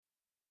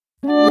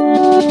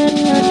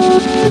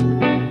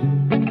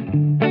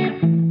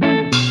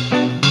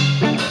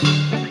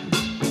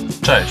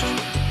Cześć!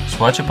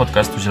 Słuchacie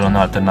podcastu Zielone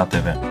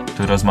Alternatywy, w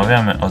którym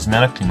rozmawiamy o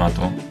zmianach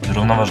klimatu,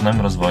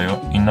 zrównoważonym rozwoju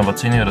i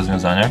innowacyjnych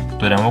rozwiązaniach,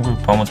 które mogłyby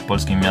pomóc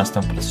polskim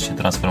miastom w procesie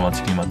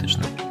transformacji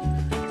klimatycznej.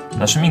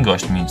 Naszymi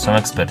gośćmi są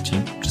eksperci,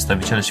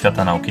 przedstawiciele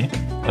świata nauki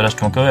oraz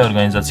członkowie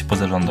organizacji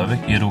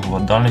pozarządowych i ruchów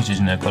oddolnych z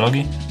dziedziny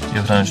ekologii i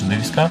ochrony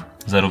środowiska,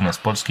 zarówno z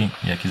Polski,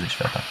 jak i ze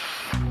świata.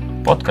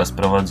 Podcast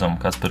prowadzą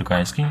Kacper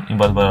Koński i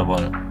Barbara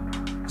Wolna.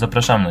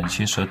 Zapraszamy na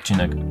dzisiejszy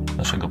odcinek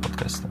naszego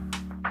podcastu.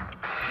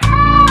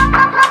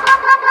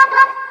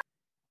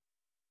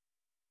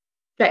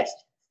 Cześć,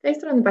 z tej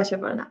strony Basia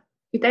Wolna.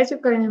 Witajcie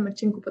w kolejnym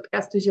odcinku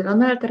podcastu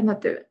Zielone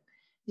Alternatywy.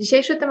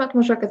 Dzisiejszy temat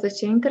może okazać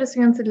się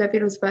interesujący dla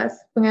wielu z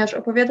Was, ponieważ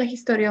opowiada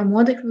historię o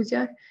młodych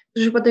ludziach,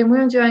 którzy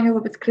podejmują działania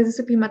wobec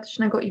kryzysu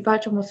klimatycznego i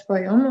walczą o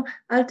swoją,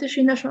 ale też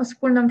i naszą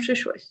wspólną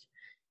przyszłość.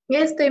 Nie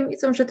jest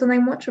tajemnicą, że to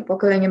najmłodsze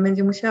pokolenie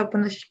będzie musiało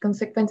ponosić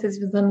konsekwencje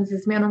związane ze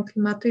zmianą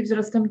klimatu i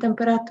wzrostem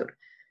temperatur.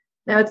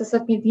 Nawet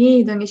ostatnie dni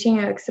i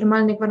doniesienia o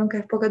ekstremalnych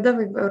warunkach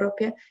pogodowych w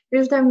Europie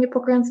już dają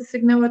niepokojące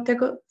sygnały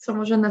tego, co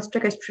może nas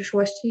czekać w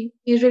przyszłości,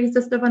 jeżeli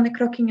zdecydowane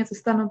kroki nie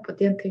zostaną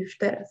podjęte już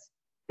teraz.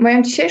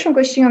 Moją dzisiejszą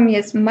gościnią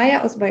jest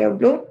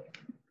Ozbayoglu,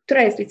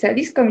 która jest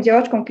licealistką i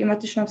działaczką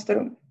klimatyczną w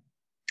Toruniu.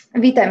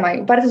 Witaj,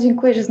 Maju. Bardzo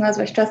dziękuję, że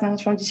znalazłaś czas na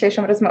naszą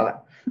dzisiejszą rozmowę.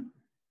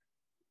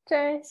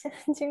 Cześć,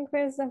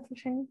 dziękuję za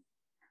zaproszenie.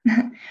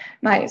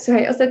 Maju,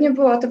 słuchaj, ostatnio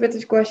było o Tobie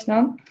dość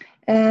głośno.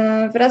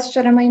 Wraz z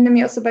 4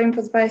 innymi osobami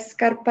pozwałaś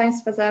Skarb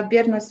Państwa za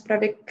bierność w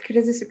sprawie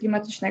kryzysu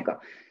klimatycznego.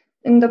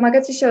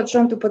 Domagacie się od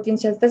rządu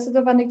podjęcia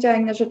zdecydowanych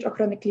działań na rzecz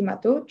ochrony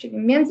klimatu, czyli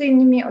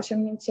m.in.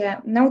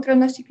 osiągnięcie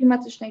neutralności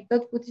klimatycznej do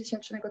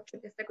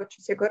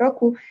 2033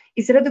 roku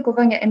i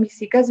zredukowania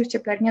emisji gazów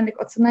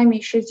cieplarnianych o co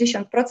najmniej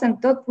 60%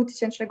 do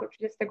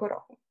 2030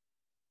 roku.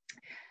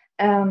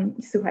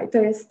 Słuchaj, to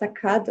jest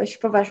taka dość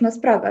poważna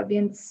sprawa,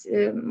 więc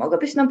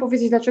mogłabyś nam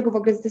powiedzieć, dlaczego w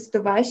ogóle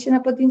zdecydowałaś się na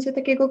podjęcie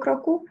takiego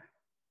kroku?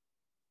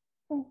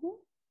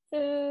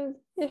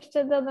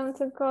 Jeszcze dodam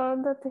tylko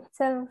do tych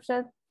celów,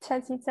 że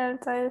trzeci cel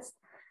to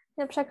jest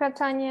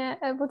przekraczanie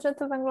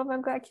budżetu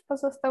węglowego, jaki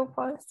pozostał w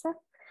Polsce.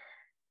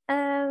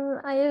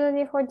 A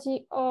jeżeli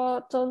chodzi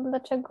o to,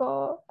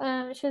 dlaczego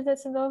się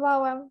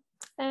zdecydowałam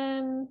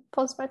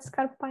pozwać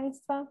Skarb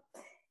Państwa,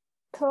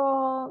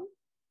 to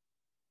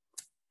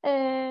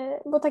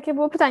bo takie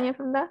było pytanie,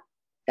 prawda?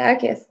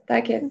 Tak jest,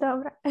 tak jest.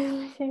 Dobra.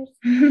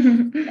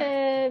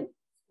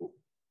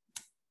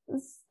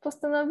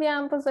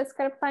 Postanowiłam pozwać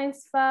Skarb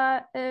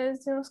Państwa w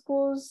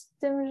związku z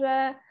tym,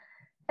 że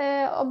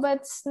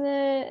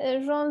obecny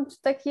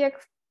rząd, taki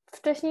jak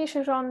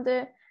wcześniejsze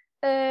rządy,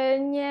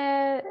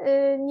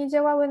 nie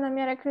działały na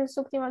miarę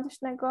kryzysu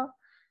klimatycznego,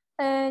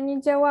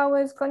 nie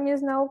działały zgodnie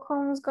z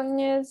nauką,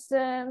 zgodnie z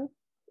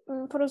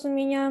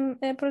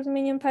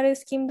porozumieniem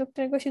paryskim, do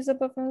którego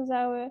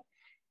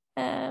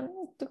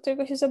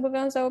się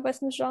zobowiązał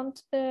obecny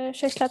rząd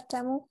 6 lat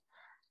temu.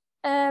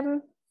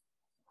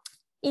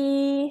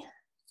 I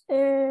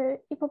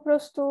po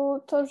prostu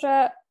to,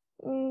 że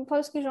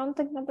polski rząd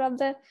tak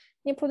naprawdę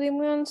nie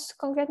podejmując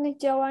konkretnych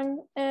działań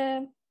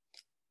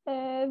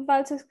w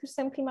walce z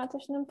kryzysem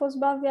klimatycznym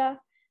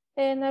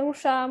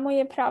narusza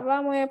moje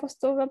prawa, moje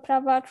podstawowe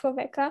prawa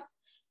człowieka.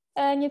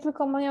 Nie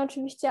tylko moje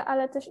oczywiście,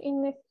 ale też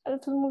innych, ale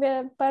tu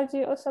mówię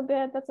bardziej o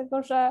sobie,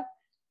 dlatego że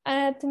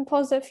ten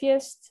pozew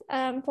jest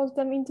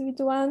pozwem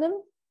indywidualnym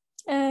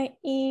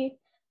i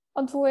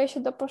odwołuje się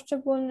do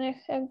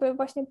poszczególnych jakby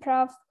właśnie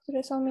praw,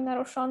 które są mi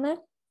naruszone,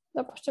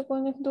 do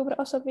poszczególnych dóbr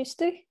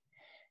osobistych.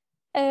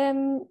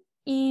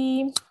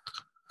 I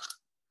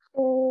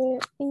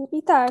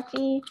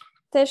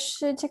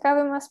też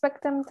ciekawym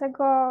aspektem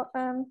tego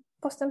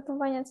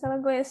postępowania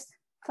całego jest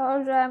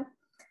to, że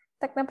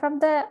tak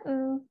naprawdę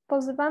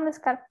pozywamy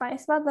Skarb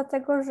Państwa,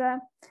 dlatego że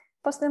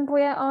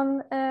postępuje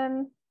on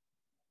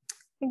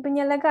jakby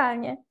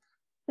nielegalnie,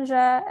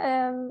 że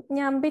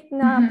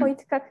nieambitna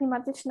polityka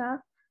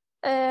klimatyczna,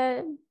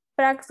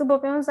 brak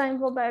zobowiązań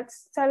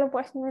wobec celów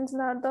właśnie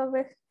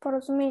międzynarodowych,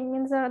 porozumień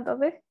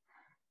międzynarodowych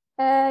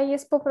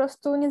jest po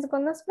prostu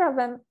niezgodna z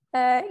prawem.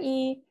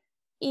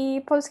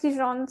 I polski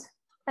rząd,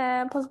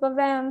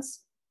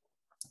 pozbawiając,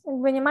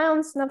 jakby nie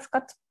mając na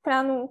przykład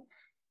planu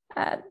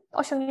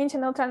osiągnięcia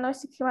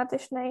neutralności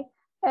klimatycznej,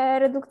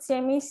 redukcji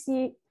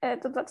emisji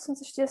do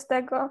 2030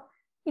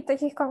 i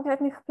takich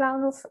konkretnych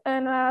planów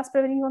na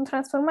sprawiedliwą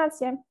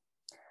transformację,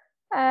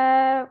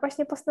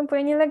 właśnie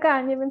postępuje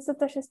nielegalnie, więc to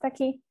też jest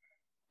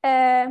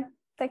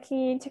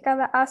taki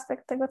ciekawy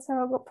aspekt tego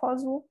całego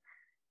pozwu.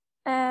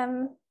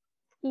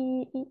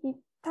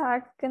 I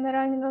tak,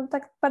 generalnie no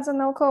tak bardzo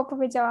naukowo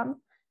powiedziałam.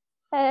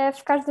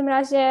 W każdym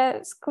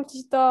razie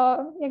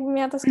jakbym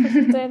miała to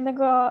skrócić do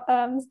jednego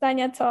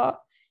zdania, to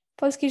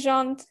polski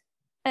rząd,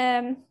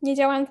 nie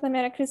działając na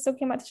miarę kryzysu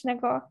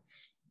klimatycznego,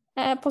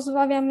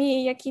 pozbawia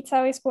mi, jak i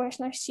całej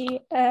społeczności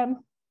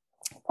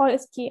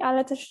Polski,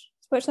 ale też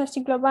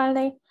społeczności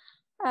globalnej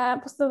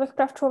podstawowych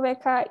praw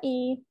człowieka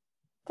i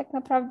tak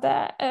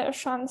naprawdę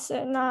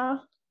szansy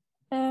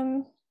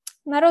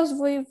na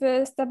rozwój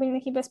w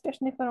stabilnych i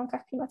bezpiecznych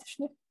warunkach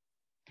klimatycznych.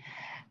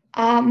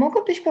 A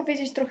mogłabyś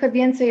powiedzieć trochę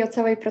więcej o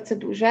całej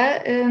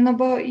procedurze, no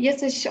bo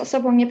jesteś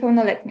osobą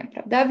niepełnoletnią,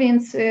 prawda?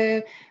 Więc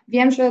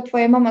wiem, że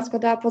twoja mama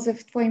składała pozew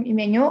w twoim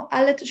imieniu,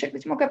 ale też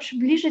jakbyś mogła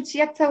przybliżyć,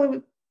 jak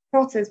cały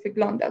proces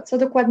wygląda, co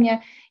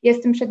dokładnie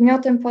jest tym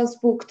przedmiotem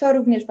pozwu, kto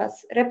również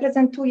was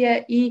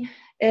reprezentuje i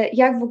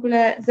jak w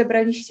ogóle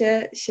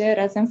zebraliście się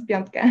razem w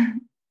piątkę.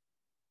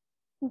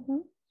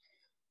 Mhm.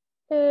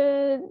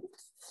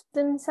 W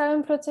tym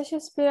całym procesie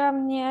wspiera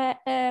mnie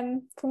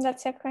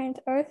Fundacja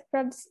Planet Earth,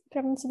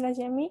 Prawnicy dla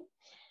Ziemi.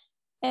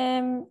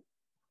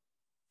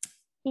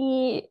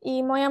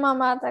 I moja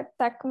mama,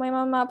 moja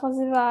mama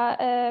pozywa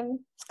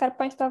Skarb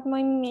Państwa w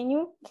moim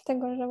imieniu,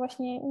 dlatego że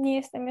właśnie nie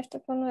jestem jeszcze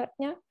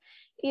pełnoletnia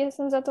i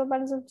jestem za to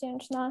bardzo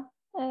wdzięczna,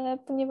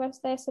 ponieważ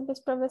zdaję sobie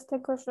sprawę z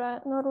tego,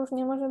 że no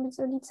różnie może być z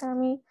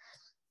rodzicami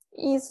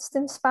i z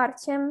tym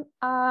wsparciem,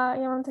 a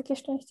ja mam takie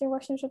szczęście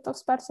właśnie, że to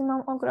wsparcie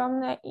mam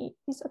ogromne i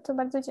za to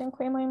bardzo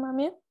dziękuję mojej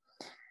mamie.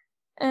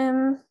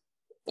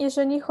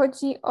 Jeżeli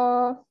chodzi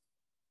o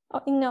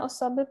inne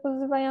osoby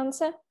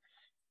pozywające,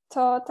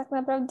 to tak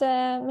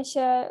naprawdę my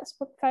się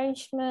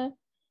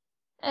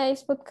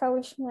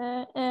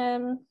spotkałyśmy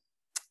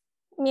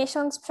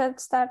miesiąc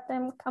przed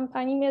startem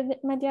kampanii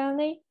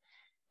medialnej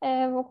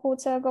wokół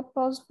całego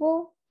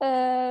pozwu.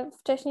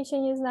 Wcześniej się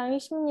nie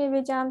znaliśmy, nie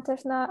wiedziałam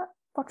też na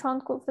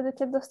początku, wtedy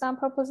kiedy dostałam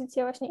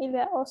propozycję właśnie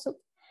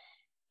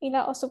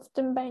ile osób w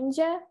tym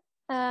będzie,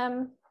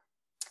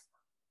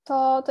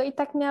 to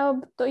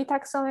i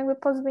tak są jakby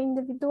pozwy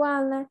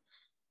indywidualne,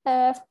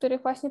 w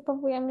których właśnie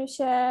powołujemy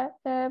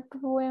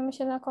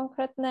się na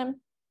konkretne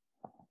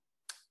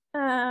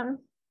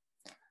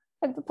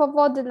jakby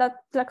powody,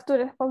 dla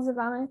których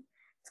pozywamy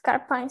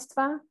Skarb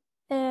Państwa.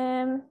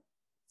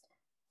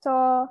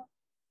 To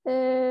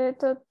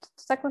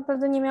tak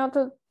naprawdę nie miało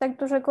to tak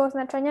dużego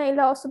znaczenia,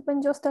 ile osób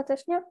będzie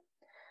ostatecznie,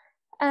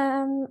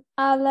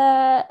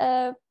 ale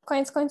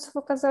koniec końców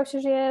okazało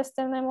się, że ja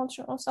jestem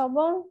najmłodszą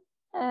osobą,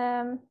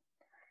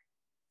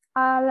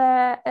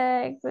 ale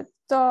jakby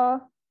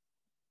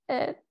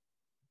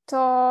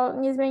to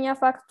nie zmienia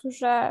faktu,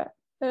 że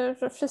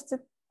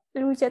wszyscy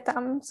ludzie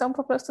tam są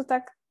po prostu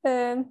tak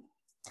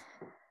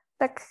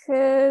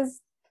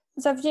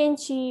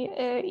zawzięci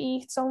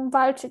i chcą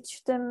walczyć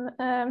w tym,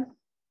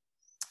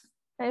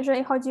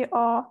 jeżeli chodzi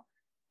o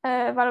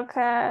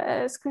walkę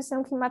z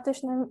kryzysem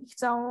klimatycznym i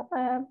chcą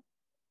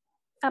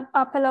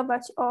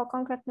apelować o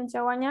konkretne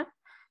działania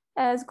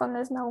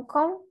zgodne z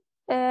nauką.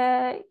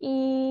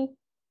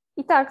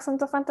 I tak, są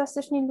to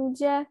fantastyczni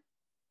ludzie,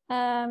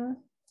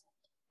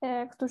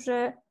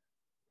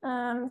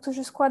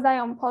 którzy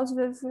składają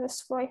pozwy w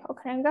swoich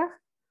okręgach.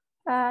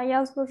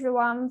 Ja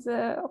złożyłam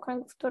w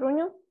okręgu w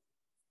Toruniu,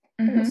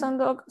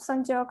 w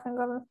Sądzie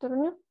Okręgowym w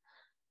Toruniu.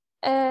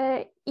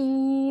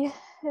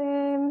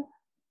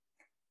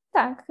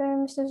 Tak,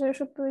 myślę, że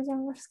już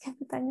odpowiedziałam na wszystkie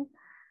pytania.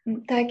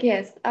 Tak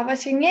jest. A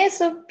właśnie nie jest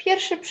to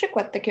pierwszy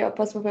przykład takiego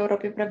pozwu w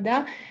Europie,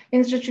 prawda?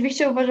 Więc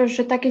rzeczywiście uważasz,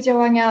 że takie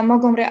działania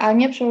mogą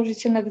realnie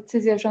przełożyć się na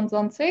decyzje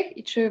rządzących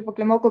i czy w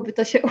ogóle mogłoby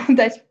to się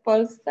udać w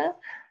Polsce?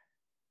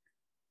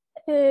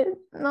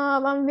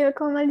 No, mam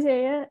wielką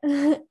nadzieję,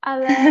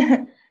 ale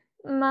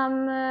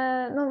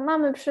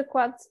mamy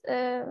przykład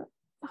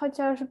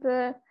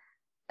chociażby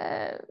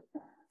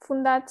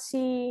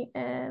fundacji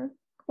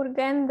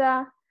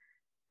Urgenda,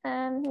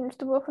 nie wiem, czy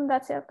to była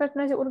fundacja, w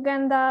każdym razie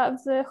Urgenda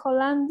w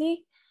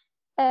Holandii,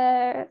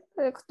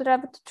 która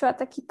wytoczyła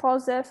taki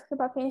pozew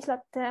chyba 5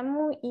 lat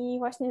temu i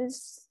właśnie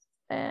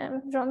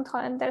rząd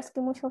holenderski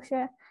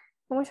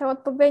musiał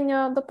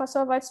odpowiednio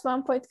dopasować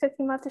swoją politykę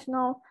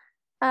klimatyczną,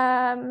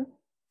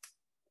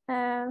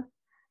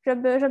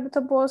 żeby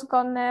to było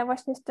zgodne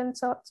właśnie z tym,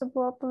 co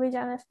było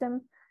powiedziane w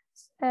tym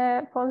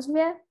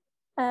pozwie.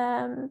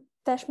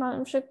 Też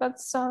mamy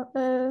przykład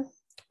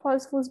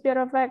pozwu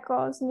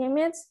zbiorowego z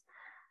Niemiec,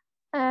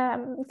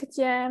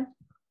 gdzie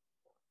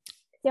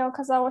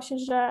okazało się,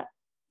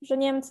 że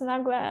Niemcy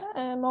nagle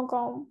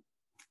mogą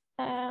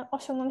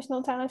osiągnąć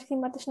neutralność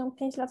klimatyczną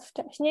 5 lat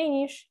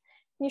wcześniej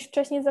niż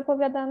wcześniej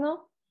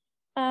zapowiadano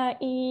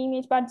i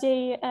mieć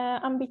bardziej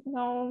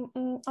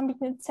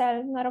ambitny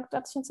cel na rok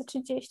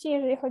 2030,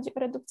 jeżeli chodzi o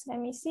redukcję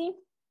emisji.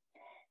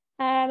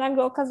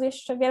 Nagle okazuje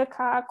się, że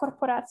wielka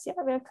korporacja,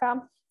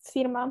 wielka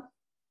firma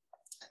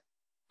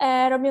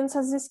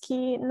robiąca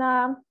zyski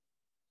na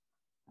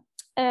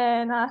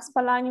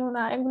spalaniu,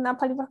 na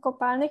paliwach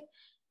kopalnych,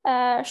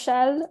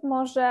 Shell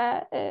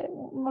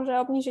może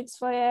obniżyć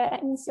swoje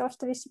emisje o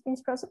 45%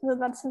 do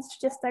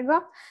 2030,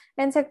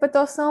 więc jakby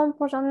to są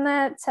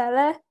porządne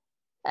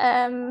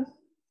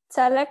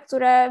cele,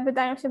 które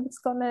wydają się być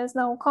zgodne z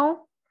nauką,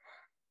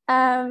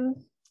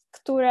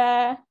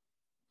 które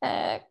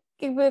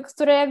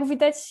jak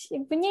widać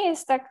jakby nie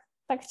jest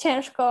tak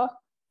ciężko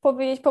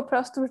powiedzieć po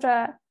prostu,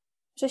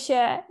 że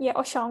się je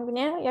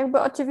osiągnie.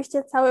 Jakby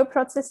oczywiście cały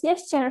proces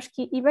jest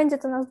ciężki i będzie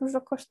to nas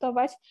dużo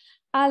kosztować,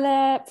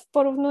 ale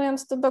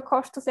porównując to do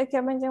kosztów,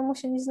 jakie będziemy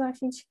musieli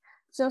znosić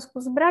w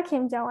związku z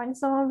brakiem działań,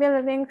 są o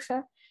wiele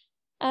większe,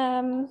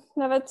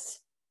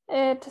 nawet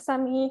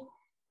czasami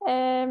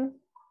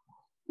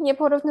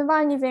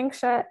nieporównywalnie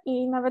większe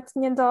i nawet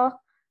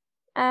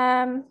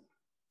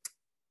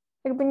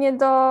jakby nie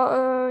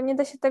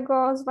da się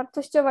tego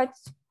zwartościować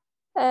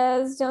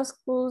w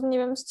związku z, nie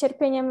wiem, z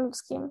cierpieniem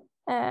ludzkim,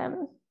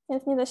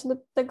 więc nie da się do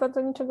tego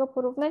do niczego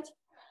porównać.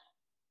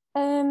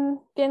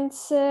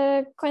 Więc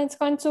koniec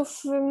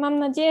końców mam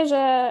nadzieję,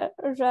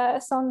 że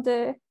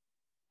sądy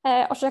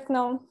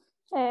orzekną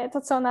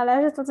to, co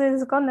należy, to, co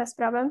jest zgodne z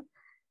prawem.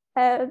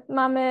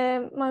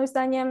 Mamy moim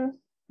zdaniem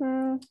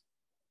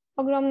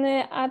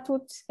ogromny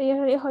atut,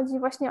 jeżeli chodzi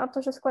właśnie o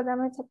to, że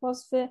składamy te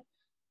pozwy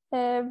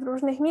w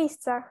różnych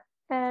miejscach.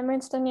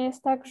 Więc to nie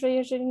jest tak, że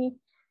jeżeli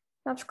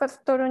na przykład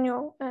w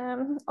Toruniu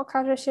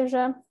okaże się,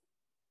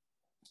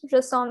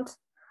 że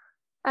sąd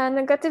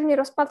negatywnie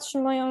rozpatrzy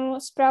moją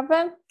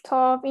sprawę,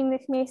 to w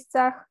innych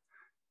miejscach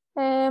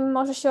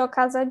może się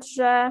okazać,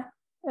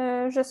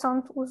 że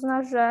sąd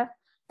uzna, że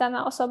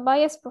dana osoba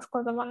jest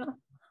poszkodowana.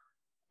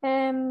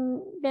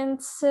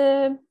 Więc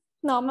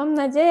mam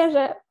nadzieję,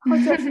 że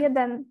chociaż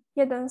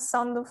jeden z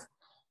sądów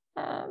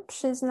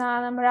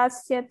przyzna nam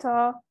rację,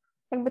 to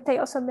jakby tej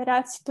osobie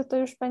racji, to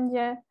już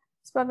będzie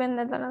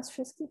zbawienne dla nas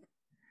wszystkich.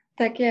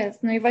 Tak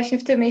jest. No i właśnie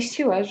w tym jest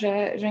siła,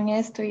 że nie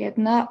jest to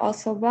jedna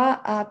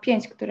osoba, a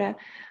 5, które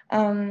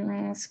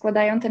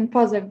składają ten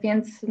pozew,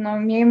 więc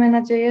miejmy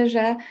nadzieję,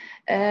 że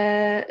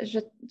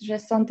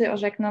sądy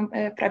orzekną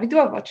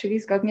prawidłowo, czyli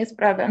zgodnie z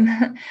prawem.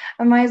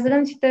 A Maja,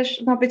 zadam Ci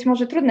też być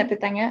może trudne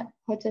pytanie,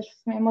 chociaż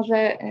w sumie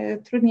może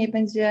trudniej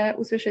będzie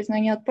usłyszeć na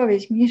nie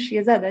odpowiedź, niż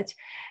je zadać.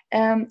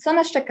 Co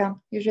nas czeka,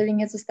 jeżeli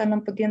nie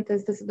zostaną podjęte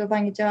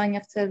zdecydowanie działania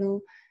w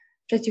celu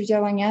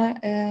przeciwdziałania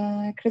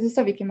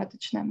kryzysowi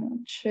klimatycznemu?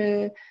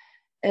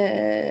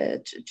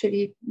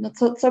 Czyli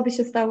co by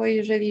się stało,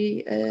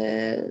 jeżeli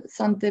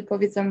sądy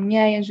powiedzą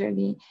nie,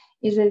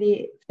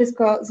 jeżeli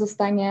wszystko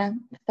zostanie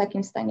w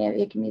takim stanie, w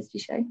jakim jest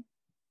dzisiaj?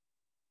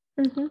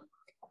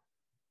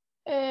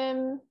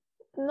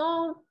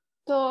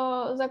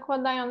 To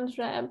zakładając,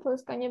 że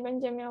Polska nie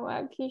będzie miała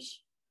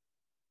jakichś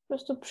po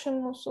prostu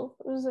przymusów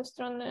ze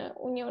strony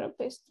Unii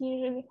Europejskiej,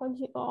 jeżeli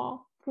chodzi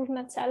o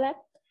różne cele,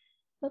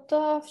 no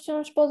to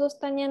wciąż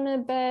pozostaniemy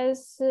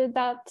bez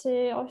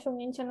daty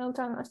osiągnięcia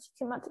neutralności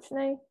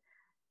klimatycznej.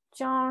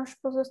 Wciąż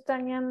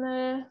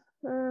pozostaniemy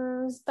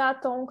z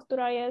datą,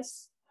 która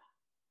jest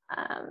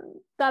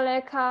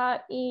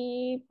daleka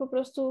i po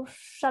prostu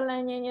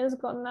szalenie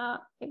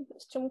niezgodna jakby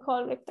z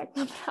czymkolwiek tak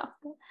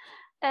naprawdę.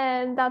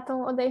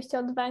 Datą odejścia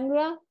od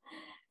węgla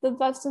do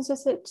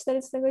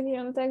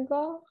 2049.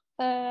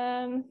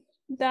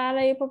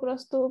 Dalej po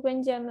prostu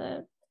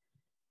będziemy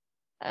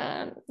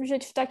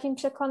żyć w takim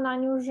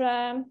przekonaniu,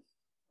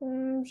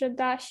 że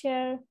da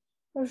się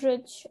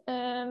żyć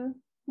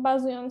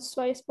bazując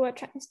swoje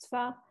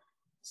społeczeństwa,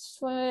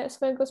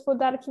 swoje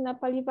gospodarki na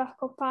paliwach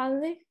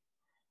kopalnych.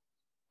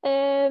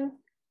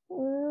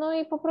 No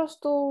i po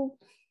prostu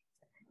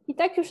i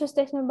tak już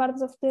jesteśmy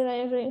bardzo w tyle,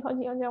 jeżeli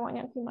chodzi o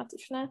działania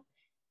klimatyczne.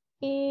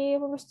 I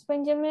po prostu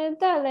będziemy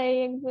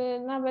dalej,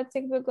 nawet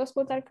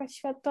gospodarka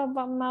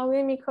światowa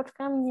małymi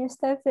kroczkami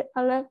niestety,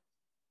 ale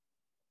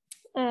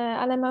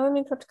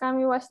małymi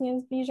kroczkami właśnie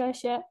zbliża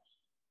się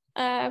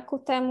ku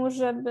temu,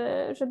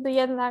 żeby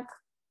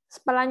jednak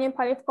spalanie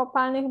paliw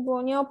kopalnych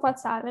było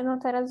nieopłacalne. No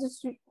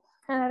teraz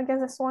energia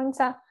ze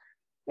słońca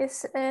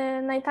jest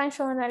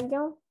najtańszą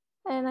energią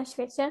na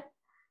świecie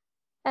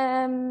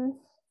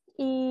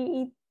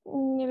i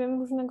nie wiem,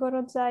 różnego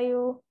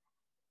rodzaju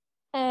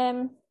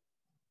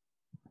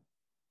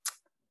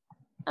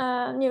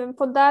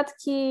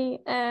podatki,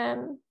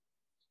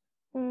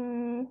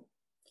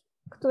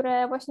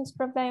 które właśnie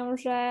sprawiają,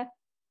 że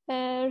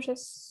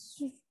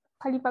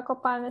paliwa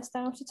kopalne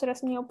stają się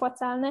coraz mniej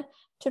opłacalne,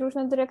 czy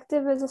różne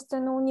dyrektywy ze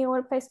strony Unii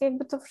Europejskiej,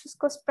 to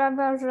wszystko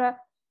sprawia,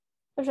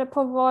 że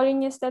powoli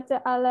niestety,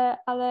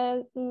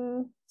 ale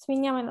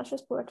zmieniamy nasze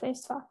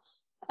społeczeństwa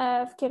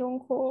w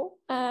kierunku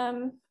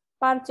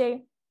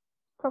bardziej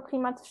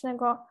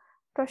proklimatycznego,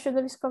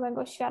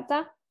 prośrodowiskowego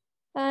świata.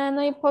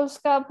 No i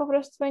Polska po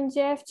prostu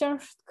będzie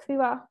wciąż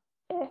tkwiła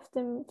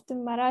w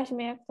tym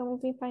maraźmie, jak to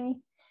mówi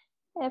pani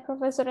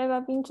profesor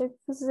Ewa Bińczyk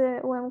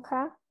z UMK,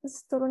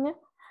 z Torunia.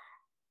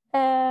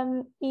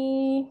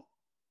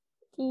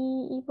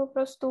 I po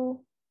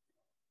prostu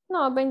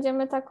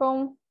będziemy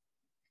taką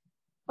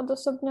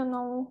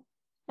odosobnioną,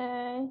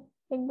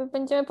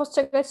 będziemy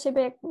postrzegać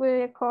siebie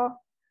jako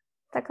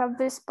taka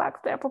wyspa,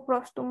 która po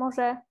prostu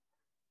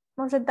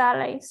może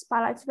dalej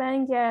spalać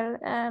węgiel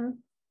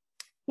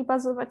i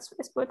bazować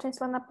swoje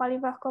społeczeństwo na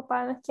paliwach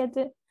kopalnych,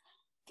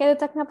 kiedy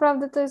tak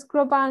naprawdę to jest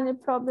globalny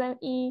problem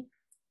i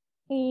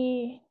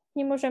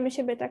nie możemy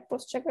siebie tak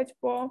postrzegać,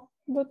 bo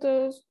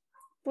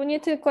nie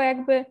tylko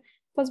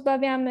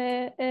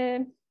pozbawiamy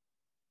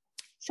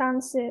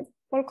szansy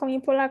Polkom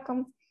i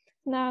Polakom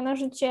na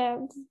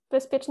życie w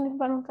bezpiecznych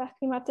warunkach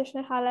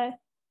klimatycznych, ale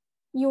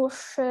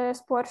już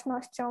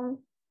społecznościom,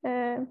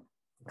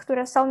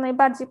 które są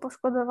najbardziej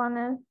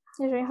poszkodowane,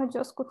 jeżeli chodzi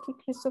o skutki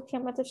kryzysu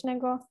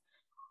klimatycznego,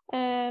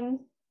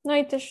 no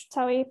i też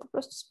całej po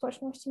prostu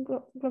społeczności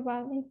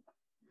globalnej.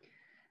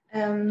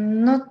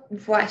 No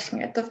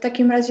właśnie, to w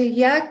takim razie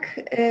jak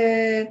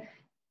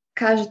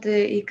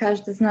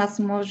każdy z nas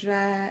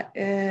może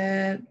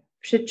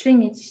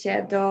przyczynić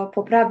się do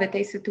poprawy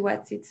tej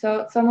sytuacji.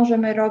 Co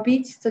możemy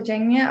robić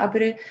codziennie,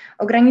 aby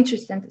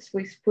ograniczyć ten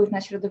swój wpływ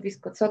na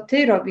środowisko? Co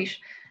ty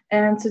robisz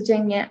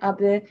codziennie,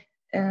 aby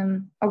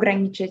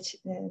ograniczyć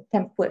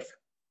ten wpływ?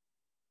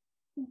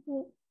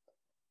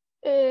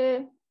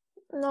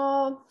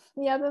 No,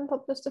 ja bym po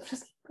prostu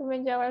wszystkim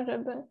powiedziała,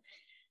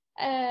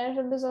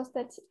 żeby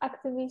zostać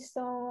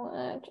aktywistą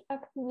czy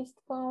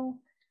aktywistką,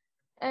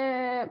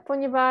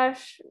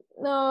 ponieważ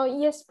no,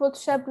 jest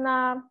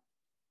potrzebna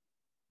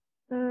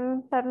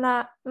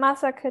pewna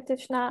masa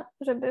krytyczna,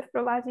 żeby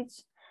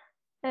wprowadzić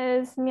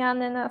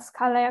zmiany na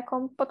skalę,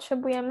 jaką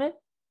potrzebujemy.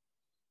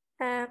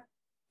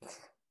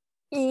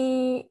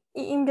 I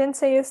im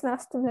więcej jest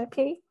nas, tym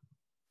lepiej.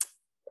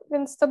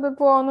 Więc to by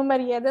było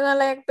numer 1,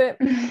 ale jakby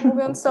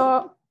mówiąc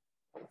o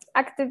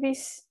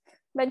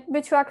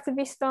byciu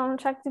aktywistą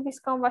czy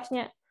aktywistką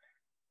właśnie,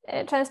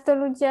 często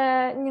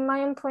ludzie nie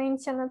mają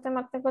pojęcia na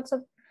temat tego,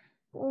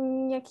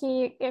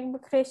 jaki jakby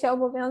kryje się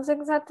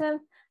obowiązek za tym,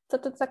 co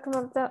to tak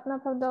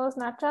naprawdę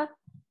oznacza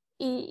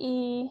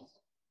i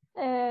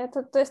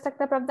to jest tak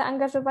naprawdę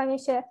angażowanie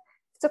się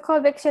w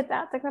cokolwiek się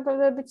da, tak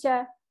naprawdę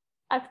bycie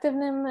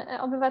aktywnym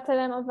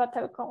obywatelem,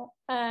 obywatelką,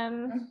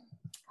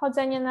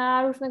 chodzenie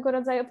na różnego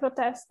rodzaju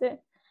protesty,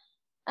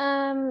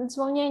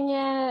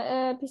 dzwonienie,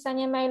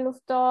 pisanie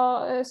mailów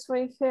do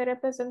swoich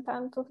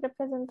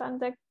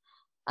reprezentantek,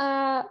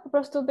 po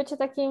prostu bycie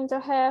takim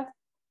trochę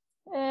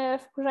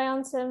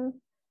wkurzającym,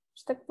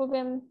 że tak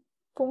powiem,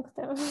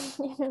 punktem,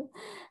 nie wiem,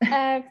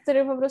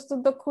 który po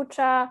prostu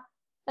dokucza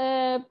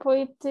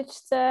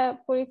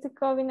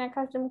politykowi na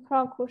każdym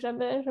kroku,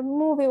 żeby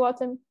mówił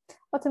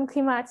o tym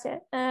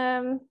klimacie,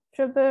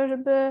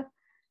 żeby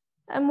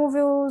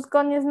mówił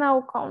zgodnie z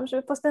nauką,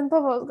 żeby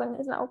postępował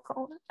zgodnie z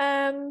nauką.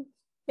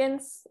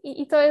 Więc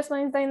i to jest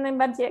moim zdaniem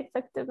najbardziej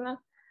efektywne.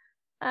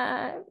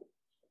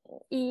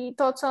 I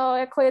to, co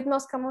jako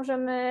jednostka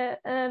możemy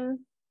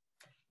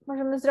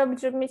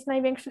zrobić, żeby mieć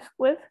największy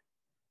wpływ.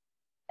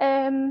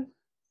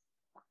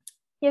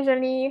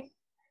 Jeżeli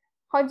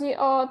chodzi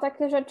o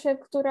takie rzeczy,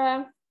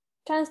 które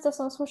często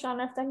są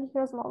słyszane w takich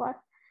rozmowach,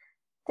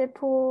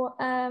 typu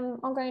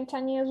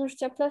ograniczanie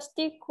zużycia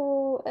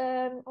plastiku,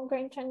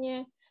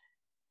 ograniczanie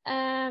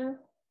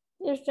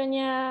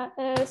jeżdżenia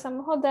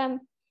samochodem,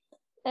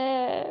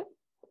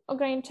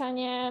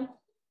 ograniczanie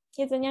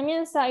jedzenia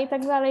mięsa i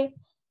tak dalej,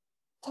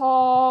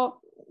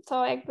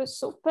 to jakby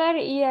super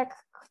i jak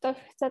ktoś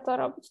chce to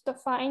robić, to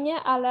fajnie,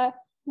 ale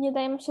nie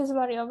dajmy się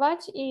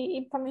zwariować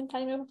i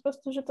pamiętajmy po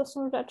prostu, że to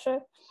są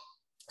rzeczy,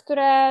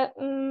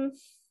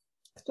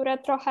 które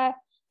trochę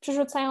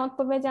przerzucają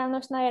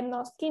odpowiedzialność na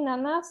jednostki, na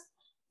nas,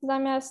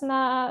 zamiast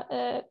na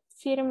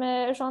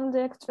firmy,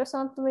 rządy, które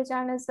są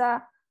odpowiedzialne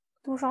za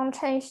dużą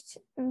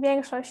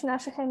większość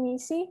naszych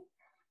emisji.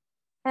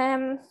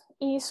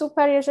 I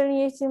super, jeżeli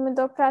jeździmy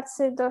do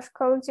pracy, do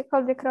szkoły,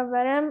 gdziekolwiek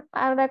rowerem,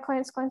 ale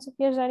koniec końców,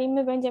 jeżeli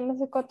my będziemy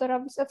tylko to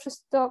robić, a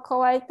wszyscy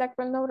dookoła i tak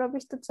będą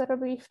robić to, co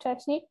robili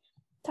wcześniej,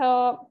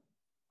 to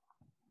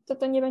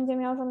nie będzie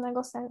miało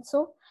żadnego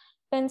sensu.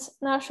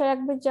 Więc nasze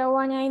jakby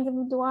działania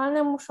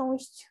indywidualne muszą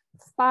iść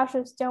w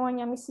parze z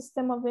działaniami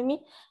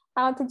systemowymi,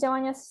 a te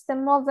działania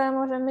systemowe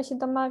możemy się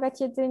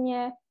domagać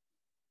jedynie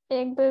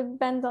jakby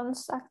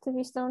będąc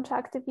aktywistą czy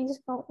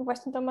aktywistką,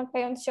 właśnie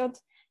domagając się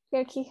od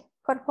wielkich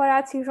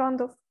korporacji,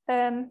 rządów,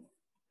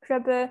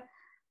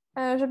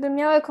 żeby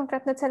miały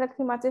konkretne cele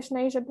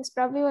klimatyczne i żeby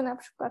sprawiły na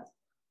przykład,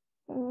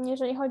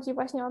 jeżeli chodzi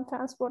właśnie o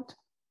transport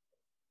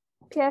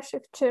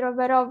pieszych czy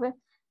rowerowy,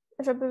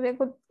 żeby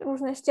jakby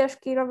różne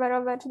ścieżki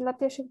rowerowe czy dla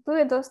pieszych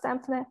były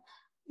dostępne,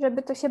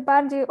 żeby to się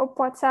bardziej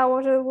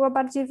opłacało, żeby było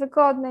bardziej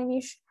wygodne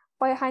niż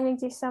pojechanie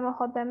gdzieś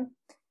samochodem,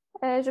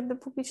 żeby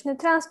publiczny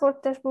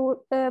transport też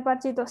był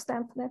bardziej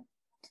dostępny.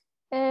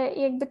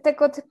 I jakby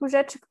tego typu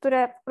rzeczy,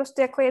 które po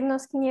prostu jako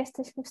jednostki nie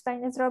jesteśmy w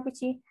stanie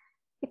zrobić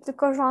i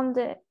tylko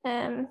rządy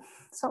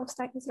są w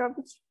stanie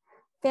zrobić.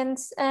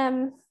 Więc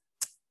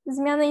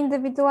zmiany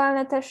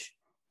indywidualne też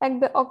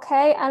jakby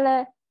okej,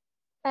 ale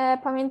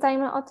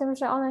pamiętajmy o tym,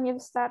 że one nie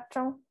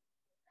wystarczą.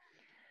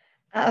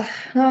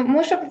 No,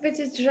 muszę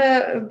powiedzieć,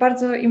 że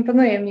bardzo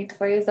imponuje mi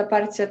Twoje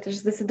zaparcie też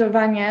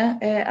zdecydowanie,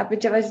 aby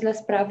działać dla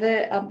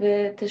sprawy,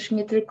 aby też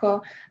nie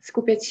tylko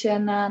skupiać się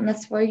na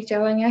swoich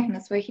działaniach, na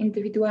swoich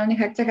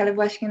indywidualnych akcjach, ale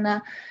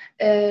właśnie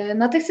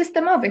na tych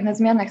systemowych, na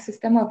zmianach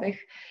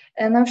systemowych.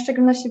 No, w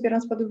szczególności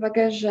biorąc pod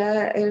uwagę,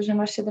 że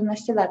masz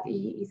 17 lat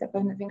i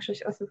zapewne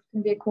większość osób w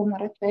tym wieku ma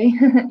raczej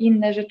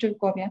inne rzeczy w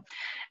głowie.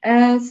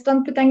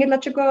 Stąd pytanie,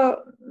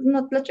 dlaczego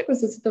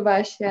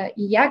zdecydowałaś się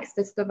i jak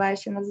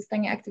zdecydowałaś się na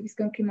zostanie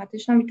aktywistką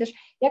klimatyczną i też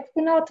jak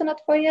wpłynęło to na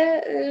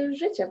Twoje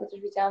życie, bo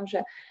też widziałam,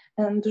 że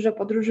dużo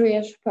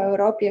podróżujesz po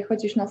Europie,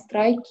 chodzisz na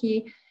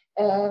strajki,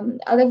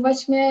 ale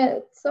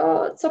właśnie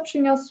co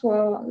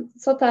przyniosło,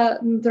 co ta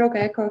droga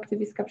jako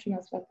aktywistka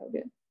przyniosła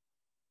Tobie?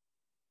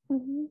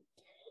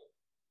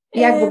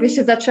 Jak w ogóle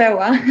się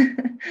zaczęła?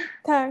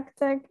 Tak.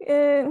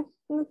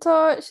 No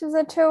to się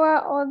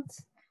zaczęła od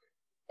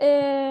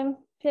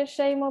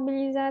pierwszej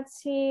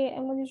mobilizacji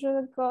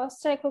młodzieżowego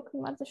strajku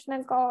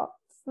klimatycznego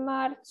w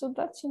marcu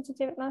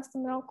 2019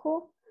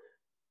 roku.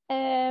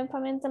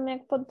 Pamiętam,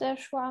 jak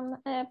podeszłam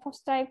po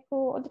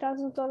strajku od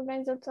razu do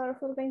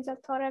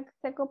organizatorek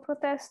tego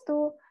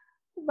protestu.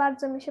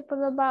 Bardzo mi się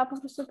podobała po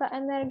prostu ta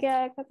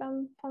energia, jaka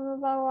tam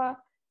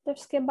panowała, te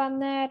wszystkie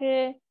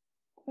banery,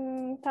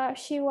 ta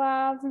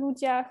siła w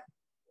ludziach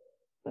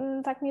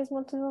tak mnie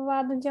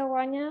zmotywowała do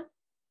działania.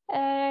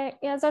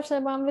 Ja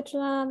zawsze byłam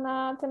wyczulona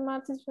na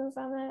tematy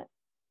związane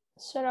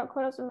z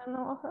szeroko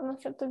rozumianą ochroną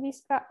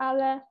środowiska,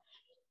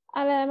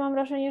 ale mam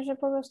wrażenie, że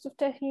po prostu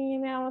wcześniej nie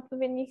miałam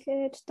odpowiednich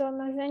czy to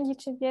narzędzi,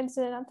 czy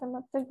wiedzy na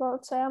temat tego,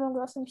 co ja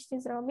mogę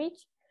osobiście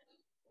zrobić.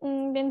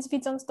 Więc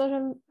widząc to,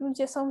 że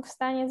ludzie są w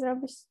stanie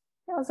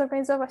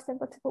zorganizować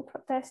tego typu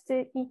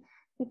protesty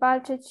i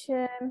walczyć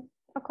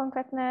o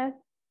konkretne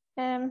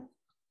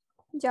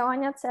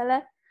działania,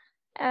 cele,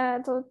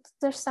 to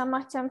też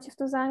sama chciałam się w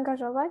to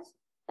zaangażować.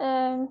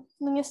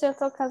 No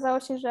niestety okazało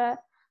się, że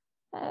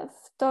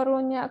w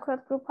Toruniu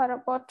akurat grupa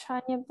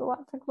robocza nie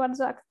była tak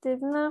bardzo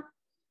aktywna,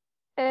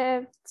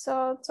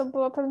 co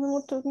było pewnym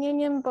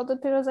utrudnieniem, bo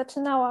dopiero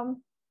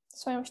zaczynałam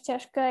swoją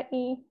ścieżkę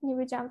i nie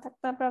wiedziałam tak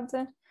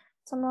naprawdę,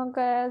 co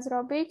mogę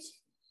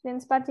zrobić,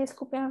 więc bardziej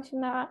skupiałam się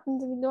na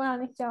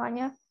indywidualnych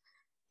działaniach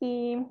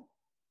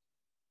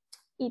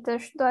i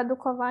też do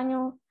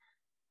edukowaniu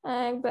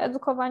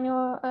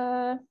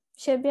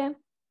siebie.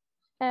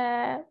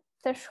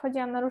 Też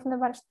chodziłam na różne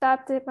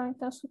warsztaty,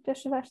 pamiętam swój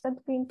pierwszy warsztat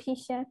w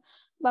Greenpeace'ie,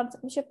 bardzo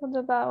mi się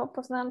podobało,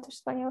 poznałam też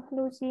wspaniałych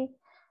ludzi.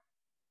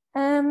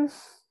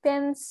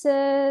 Więc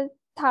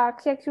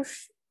tak, jak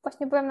już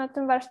właśnie byłam na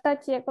tym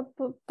warsztacie, jak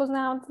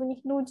poznałam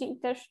odpowiednich ludzi i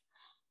też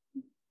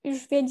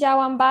już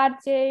wiedziałam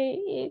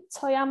bardziej,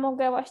 co ja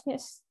mogę właśnie,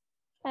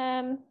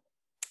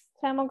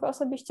 co ja mogę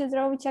osobiście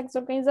zrobić, jak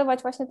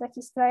zorganizować właśnie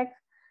taki strajk,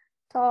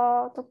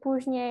 to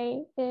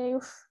później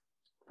już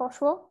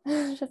poszło,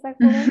 że tak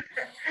powiem.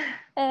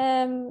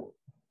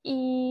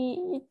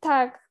 I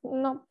tak,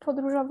 no,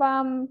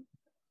 podróżowałam,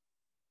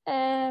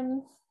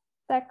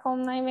 taką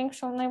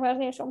największą,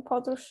 najważniejszą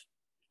podróż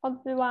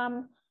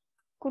odbyłam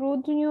w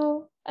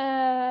grudniu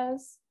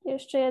z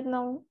jeszcze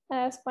jedną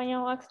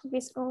wspaniałą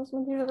aktywistką z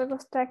młodzieżowego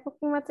strajku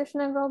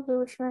klimatycznego.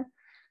 Byłyśmy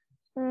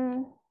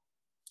w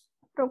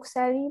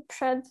Brukseli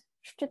przed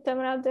szczytem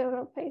Rady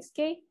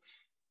Europejskiej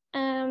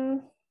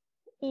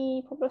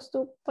i po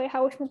prostu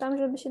pojechałyśmy tam,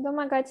 żeby się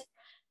domagać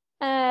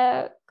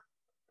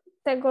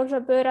tego,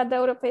 żeby Rada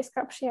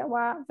Europejska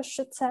przyjęła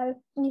wyższy cel,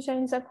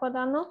 niżeli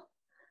zakładano.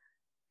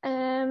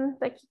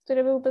 Taki,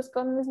 który byłby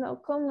zgodny z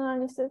nauką, no ale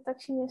niestety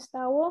tak się nie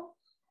stało.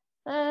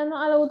 No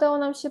ale udało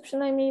nam się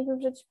przynajmniej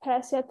wywrzeć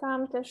presję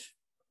tam, też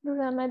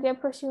różne media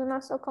prosiły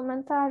nas o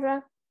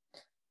komentarze,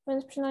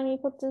 więc przynajmniej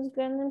pod tym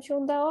względem się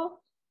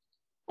udało.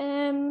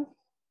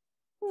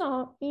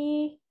 No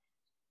i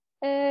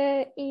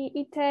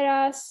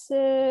teraz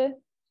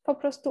po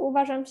prostu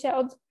uważam się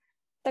od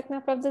tak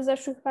naprawdę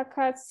zeszłych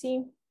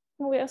wakacji,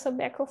 mówię o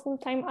sobie jako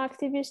full-time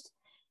activist,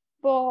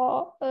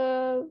 bo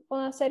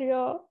na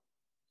serio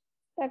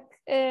tak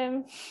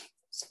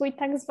swój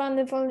tak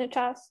zwany wolny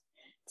czas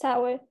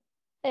cały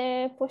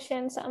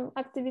poświęcam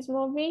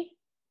aktywizmowi.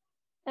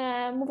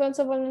 Mówiąc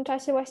o wolnym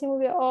czasie, właśnie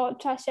mówię o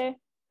czasie,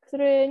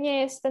 który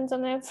nie jest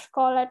spędzony w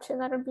szkole czy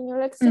na robieniu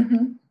lekcji.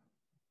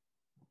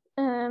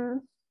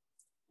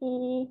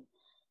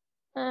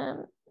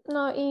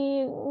 No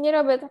i nie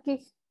robię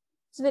takich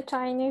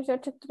zwyczajnych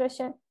rzeczy,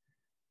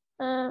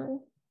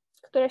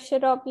 które się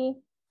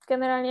robi.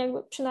 Generalnie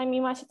jakby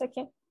przynajmniej ma się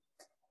takie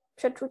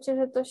przeczucie,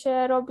 że to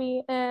się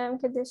robi,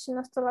 kiedy jest się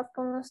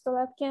nastolatką,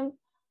 nastolatkiem.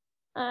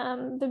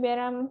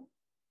 Wybieram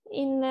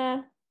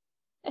inne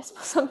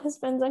sposoby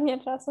spędzania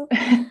czasu.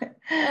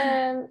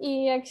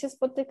 I jak się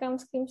spotykam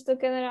z kimś, to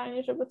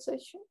generalnie, żeby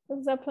coś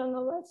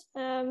zaplanować,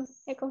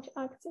 jakąś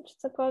akcję czy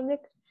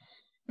cokolwiek.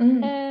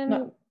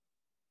 No.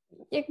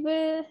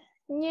 Jakby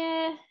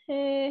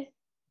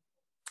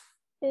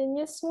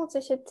nie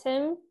smucę się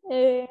tym.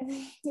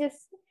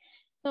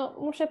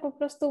 Muszę po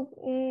prostu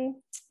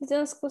w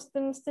związku z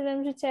tym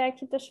stylem życia,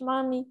 jaki też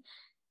mam i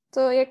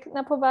to jak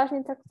na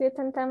poważnie traktuję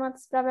ten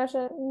temat, sprawia,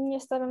 że nie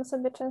stawiam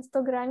sobie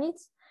często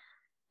granic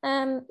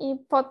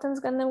i pod tym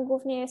względem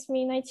głównie jest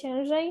mi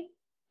najciężej,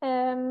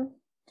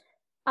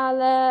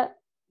 ale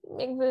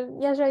jakby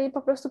jeżeli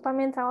po prostu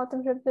pamiętam o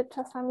tym, żeby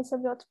czasami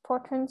sobie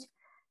odpocząć,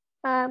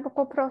 bo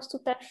po prostu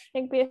też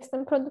jakby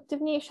jestem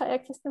produktywniejsza,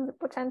 jak jestem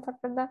wypoczęta,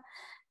 prawda,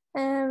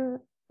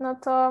 no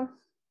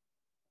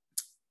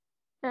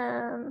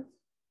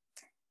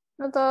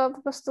to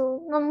po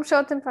prostu muszę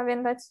o tym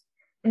pamiętać.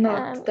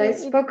 No, daj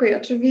spokój,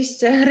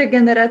 oczywiście.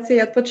 Regeneracja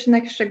i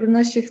odpoczynek, w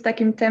szczególności w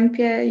takim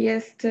tempie,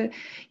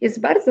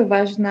 jest bardzo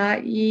ważna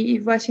i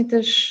właśnie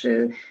też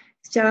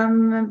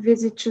chciałam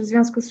wiedzieć, czy w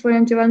związku z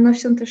swoją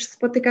działalnością też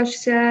spotykasz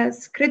się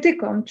z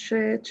krytyką,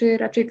 czy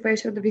raczej twoje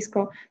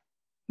środowisko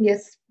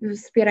jest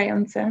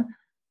wspierające?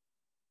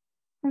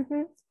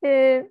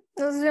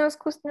 W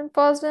związku z tym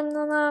pozwem,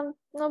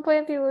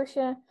 pojawiły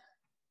się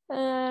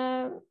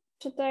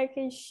czy to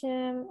jakieś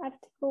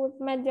artykuły w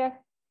mediach,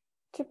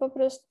 czy po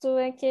prostu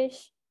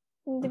jakieś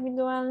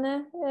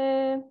indywidualne,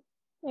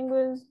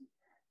 jakby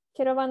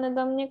kierowane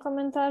do mnie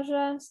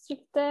komentarze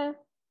stricte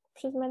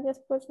przez media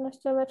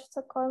społecznościowe czy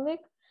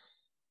cokolwiek,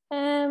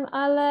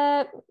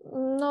 ale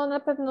no na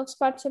pewno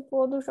wsparcie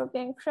było dużo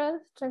większe,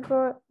 z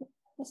czego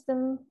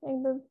jestem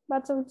jakby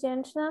bardzo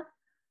wdzięczna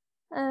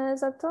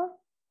za to.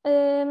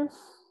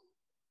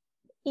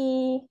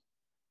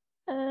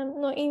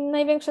 No i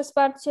największe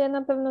wsparcie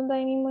na pewno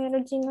daje mi moja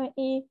rodzina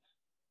i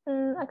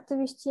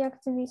aktywiści i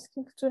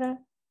aktywistki, które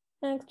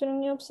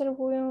mnie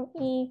obserwują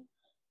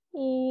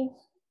i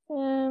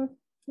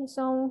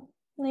są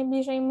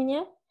najbliżej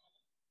mnie.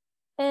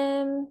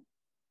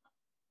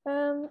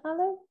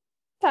 Ale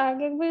tak,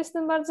 jakby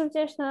jestem bardzo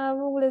wdzięczna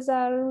w ogóle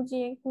za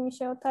ludzi, jakimi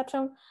się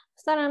otaczam.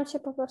 Staram się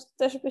po prostu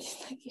też być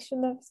w takich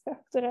środowiskach,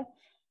 które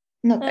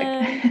No tak.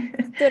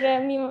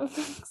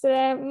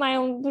 które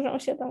mają dużą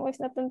świadomość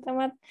na ten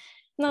temat.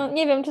 No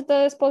nie wiem, czy to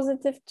jest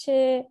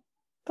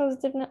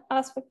pozytywny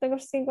aspekt tego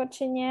wszystkiego,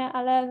 czy nie,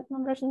 ale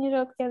mam wrażenie,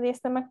 że od kiedy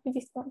jestem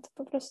aktywistką, to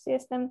po prostu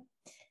jestem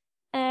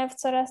w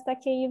coraz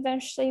takiej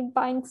węższej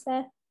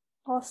bańce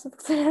osób,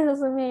 które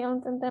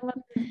rozumieją ten temat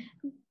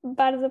w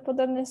bardzo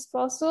podobny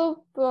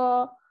sposób,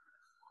 bo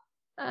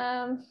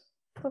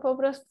po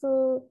prostu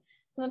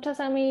no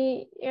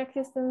czasami jak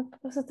jestem po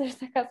prostu też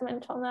taka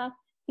zmęczona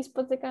i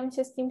spotykam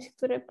się z kimś,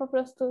 który po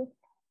prostu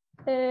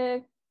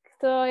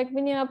kto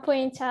jakby nie ma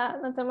pojęcia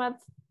na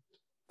temat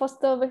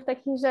podstawowych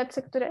takich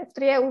rzeczy,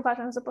 które ja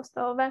uważam za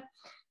podstawowe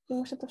i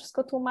muszę to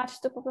wszystko tłumaczyć,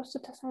 to po prostu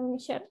czasami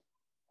mi się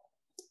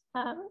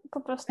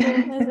po prostu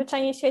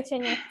najzwyczajniej w świecie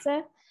nie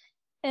chce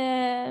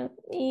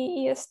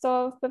i jest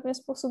to w pewien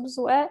sposób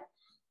złe,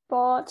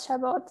 bo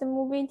trzeba o tym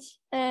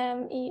mówić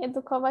i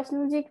edukować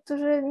ludzi,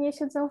 którzy nie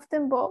siedzą w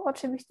tym, bo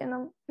oczywiście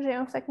no,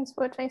 żyją w takim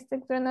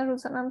społeczeństwie, które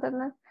narzuca nam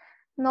pewne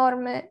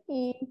normy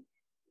i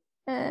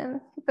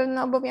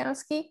pewne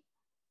obowiązki,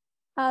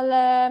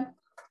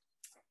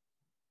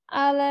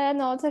 ale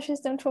no, też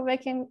jestem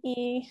człowiekiem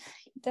i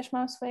też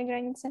mam swoje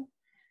granice.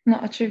 No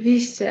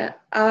oczywiście,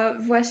 a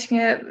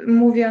właśnie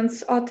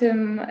mówiąc o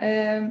tym,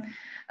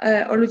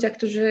 o ludziach,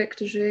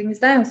 którzy nie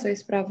zdają sobie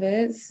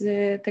sprawy z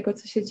tego,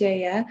 co się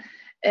dzieje,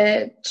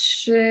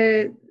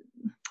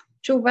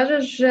 czy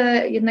uważasz,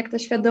 że jednak ta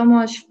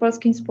świadomość w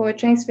polskim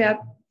społeczeństwie, a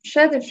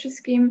przede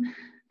wszystkim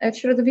w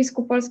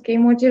środowisku polskiej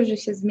młodzieży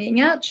się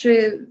zmienia?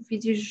 Czy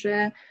widzisz,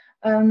 że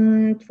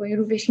twoi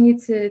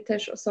rówieśnicy,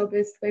 też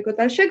osoby z twojego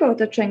dalszego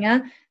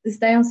otoczenia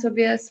zdają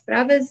sobie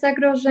sprawę z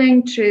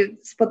zagrożeń? Czy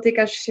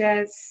spotykasz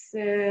się z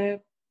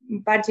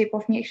bardziej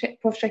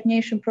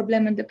powszechniejszym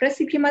problemem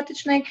depresji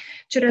klimatycznej,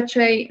 czy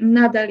raczej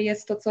nadal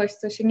jest to coś,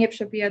 co się nie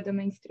przebija do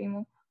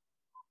mainstreamu?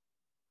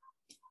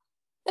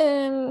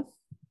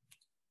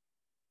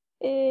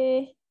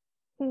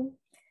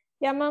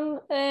 Ja mam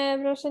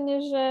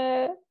wrażenie,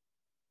 że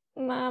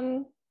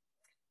mam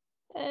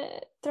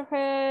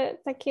trochę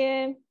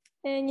takie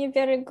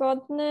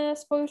niewiarygodne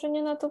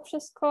spojrzenie na to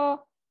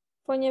wszystko,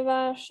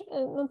 ponieważ,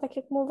 no tak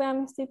jak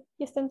mówiłam,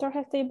 jestem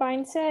trochę w tej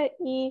bańce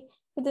i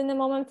jedyny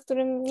moment, w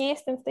którym nie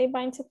jestem w tej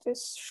bańce, to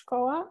jest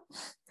szkoła.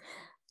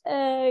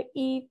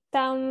 I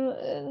tam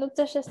no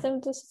też jestem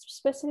w dosyć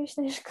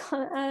specyficznej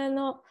szkole, ale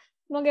no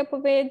mogę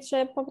powiedzieć,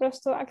 że po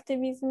prostu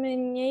aktywizm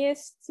nie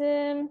jest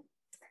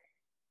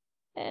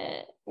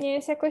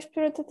jakoś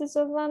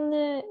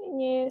priorytetyzowany,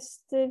 nie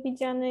jest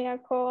widziany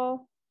jako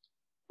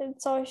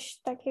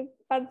coś takiego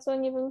bardzo,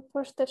 nie wiem,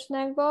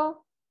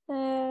 pożytecznego.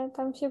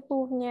 Tam się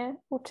głównie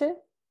uczy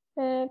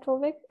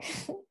człowiek.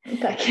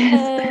 Tak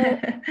jest.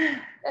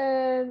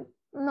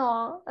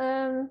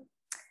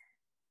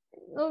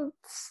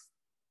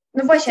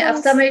 No właśnie, a w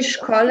samej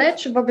szkole,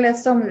 czy w ogóle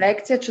są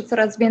lekcje, czy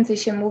coraz więcej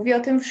się mówi o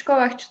tym w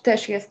szkołach, czy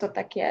też jest to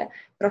takie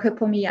trochę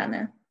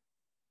pomijane?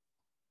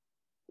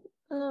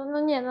 No,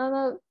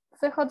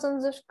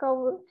 wychodząc ze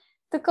szkoły,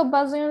 tylko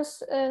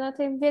bazując na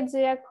tej wiedzy,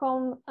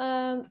 jaką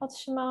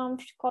otrzymałam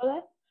w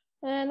szkole,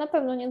 na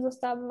pewno nie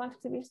zostałabym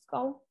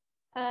aktywistką.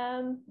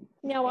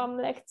 Miałam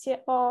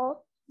lekcje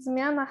o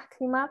zmianach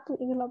klimatu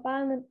i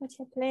globalnym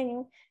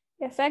ociepleniu,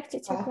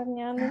 efekcie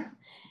cieplarnianym.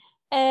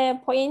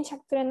 Pojęcia,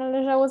 które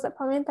należało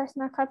zapamiętać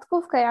na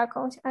kartkówkę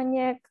jakąś, a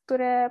nie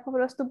które po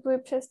prostu były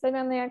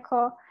przedstawiane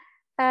jako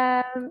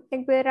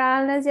jakby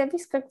realne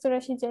zjawiska,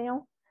 które się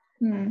dzieją.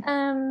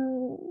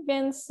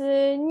 Więc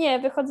nie,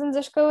 wychodząc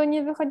ze szkoły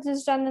nie wychodzisz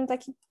z żadnym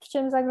takim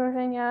poczuciem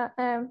zagrożenia,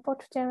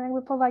 poczuciem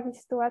jakby powagi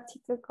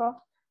sytuacji,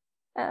 tylko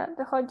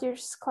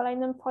wychodzisz z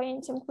kolejnym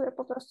pojęciem, które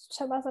po prostu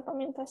trzeba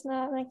zapamiętać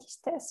na jakiś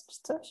test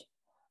czy coś.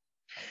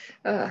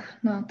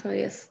 No to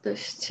jest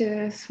dość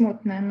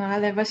smutne, no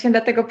ale właśnie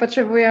dlatego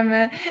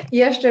potrzebujemy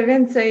jeszcze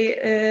więcej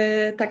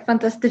tak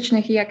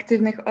fantastycznych i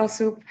aktywnych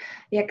osób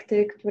jak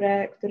ty,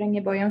 które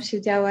nie boją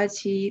się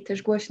działać i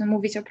też głośno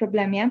mówić o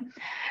problemie.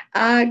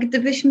 A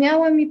gdybyś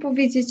miała mi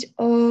powiedzieć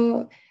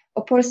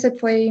o Polsce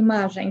twojej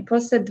marzeń,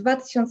 Polsce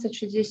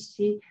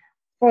 2030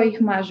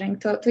 twoich marzeń,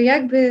 to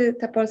jakby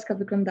ta Polska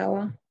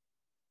wyglądała?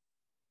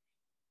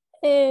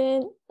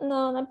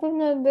 No na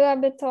pewno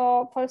byłaby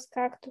to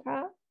Polska,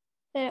 która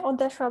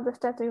odeszłaby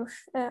wtedy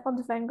już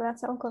od węgla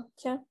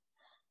całkowicie.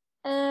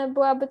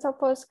 byłaby to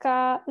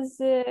Polska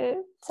z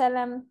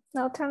celem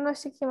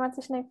neutralności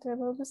klimatycznej, który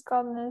byłby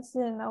zgodny z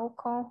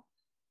nauką,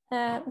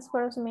 z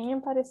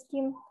porozumieniem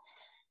paryskim.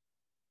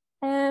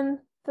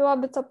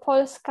 Byłaby to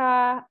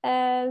Polska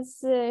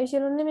z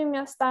zielonymi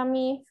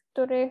miastami, w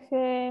których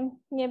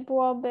nie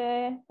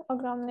byłoby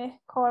ogromnych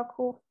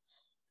korków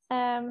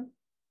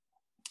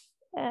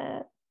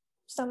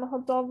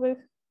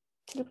samochodowych,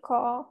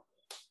 tylko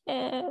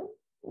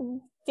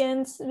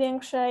więc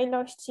większe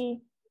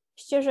ilości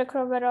ścieżek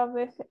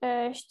rowerowych,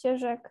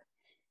 ścieżek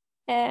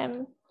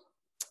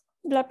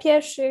dla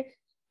pieszych,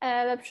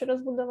 lepsze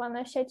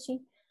rozbudowane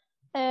sieci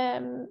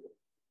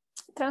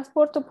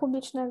transportu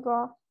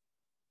publicznego,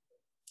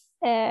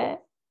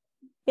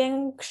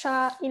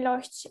 większa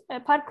ilość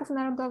parków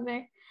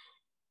narodowych,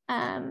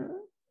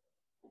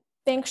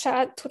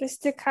 większa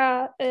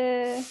turystyka,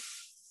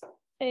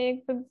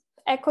 jakby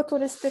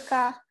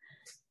ekoturystyka,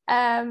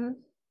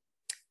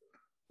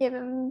 nie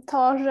wiem,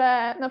 to,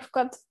 że na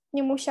przykład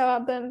nie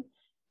musiałabym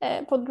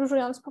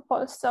podróżując po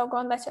Polsce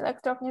oglądać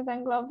elektrownie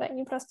węglowe,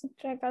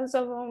 infrastrukturę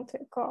gazową,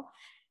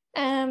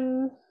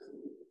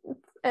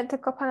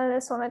 tylko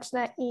panele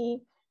słoneczne i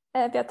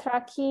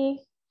wiatraki,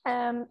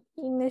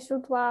 inne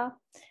źródła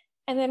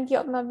energii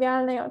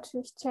odnawialnej,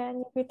 oczywiście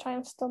nie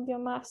wliczając w to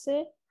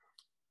biomasy,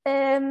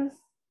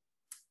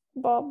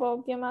 bo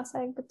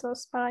biomasa jakby to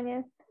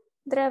spalanie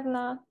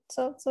drewna,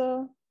 co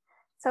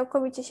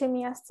całkowicie się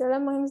mija z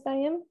celem moim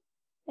zdaniem,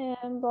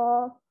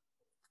 bo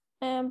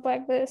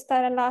jakby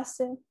stare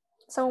lasy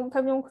są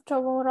pełnią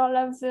kluczową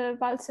rolę w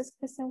walce z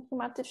kryzysem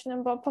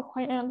klimatycznym, bo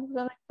pochłaniają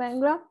dwutlenek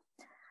węgla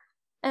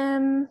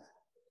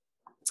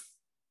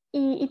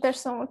i też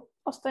są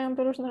ostoją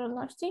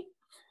bioróżnorodności.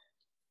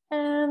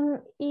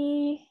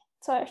 I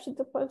co jeszcze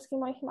do Polski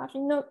moich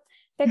marzeń? No,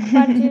 tak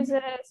bardziej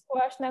ze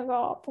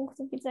społecznego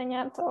punktu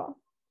widzenia to,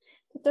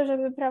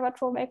 żeby prawa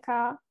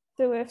człowieka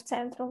były w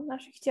centrum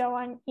naszych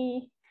działań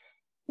i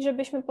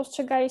żebyśmy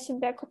postrzegali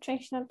siebie jako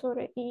część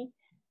natury i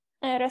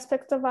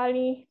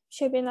respektowali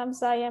siebie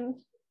nawzajem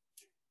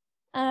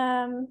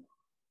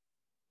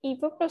i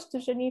po prostu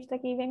żyli w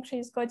takiej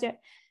większej zgodzie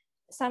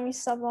sami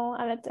z sobą,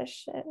 ale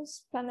też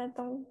z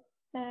planetą,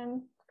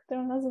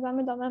 którą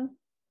nazywamy domem.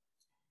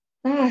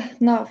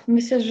 No,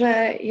 myślę,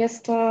 że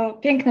jest to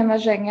piękne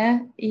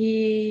marzenie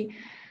i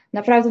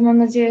naprawdę mam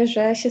nadzieję,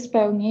 że się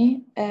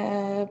spełni.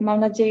 Mam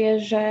nadzieję,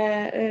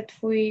 że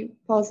Twój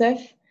pozew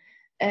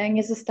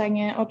nie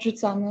zostanie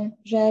odrzucony,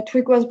 że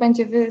Twój głos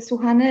będzie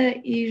wysłuchany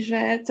i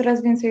że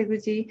coraz więcej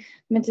ludzi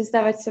będzie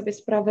zdawać sobie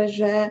sprawę,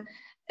 że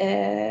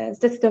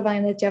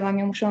zdecydowane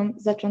działania muszą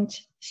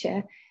zacząć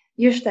się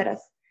już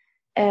teraz.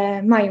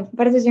 Maju,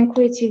 bardzo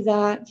dziękuję Ci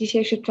za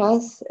dzisiejszy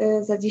czas,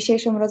 za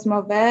dzisiejszą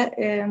rozmowę.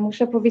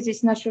 Muszę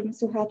powiedzieć naszym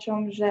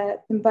słuchaczom, że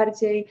tym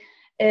bardziej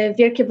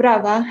wielkie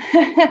brawa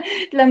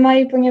dla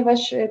Mai,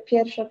 ponieważ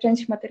pierwsza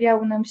część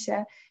materiału nam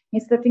się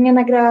niestety nie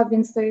nagrała,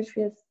 więc to już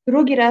jest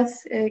drugi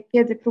raz,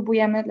 kiedy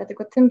próbujemy,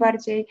 dlatego tym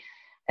bardziej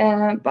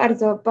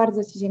bardzo,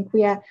 bardzo Ci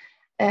dziękuję.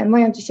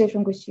 Moją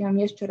dzisiejszą gościnią,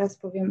 jeszcze raz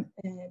powiem,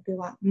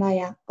 była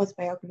Maja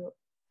Ozbayoglu.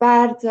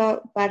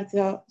 Bardzo,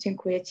 bardzo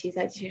dziękuję Ci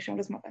za dzisiejszą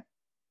rozmowę.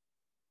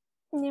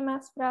 Nie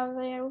ma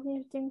sprawy, ja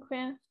również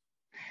dziękuję.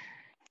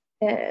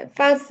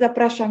 Was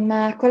zapraszam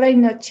na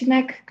kolejny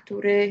odcinek,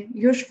 który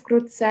już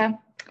wkrótce.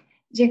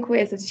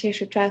 Dziękuję za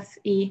dzisiejszy czas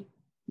i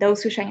do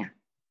usłyszenia.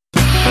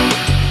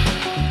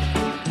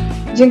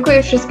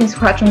 Dziękuję wszystkim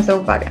słuchaczom za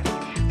uwagę.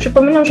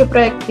 Przypominam, że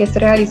projekt jest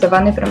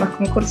realizowany w ramach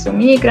konkursu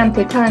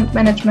Mini-Granty Talent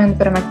Management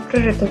w ramach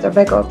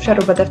priorytetowego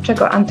obszaru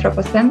badawczego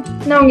Antropocen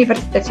na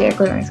Uniwersytecie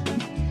Jagiellońskim.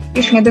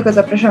 Już niedługo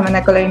zapraszamy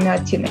na kolejny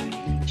odcinek.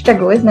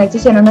 Szczegóły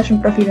znajdziecie na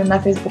naszym profilu na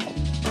Facebooku.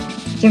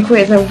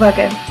 Dziękuję za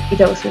uwagę i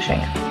do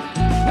usłyszenia.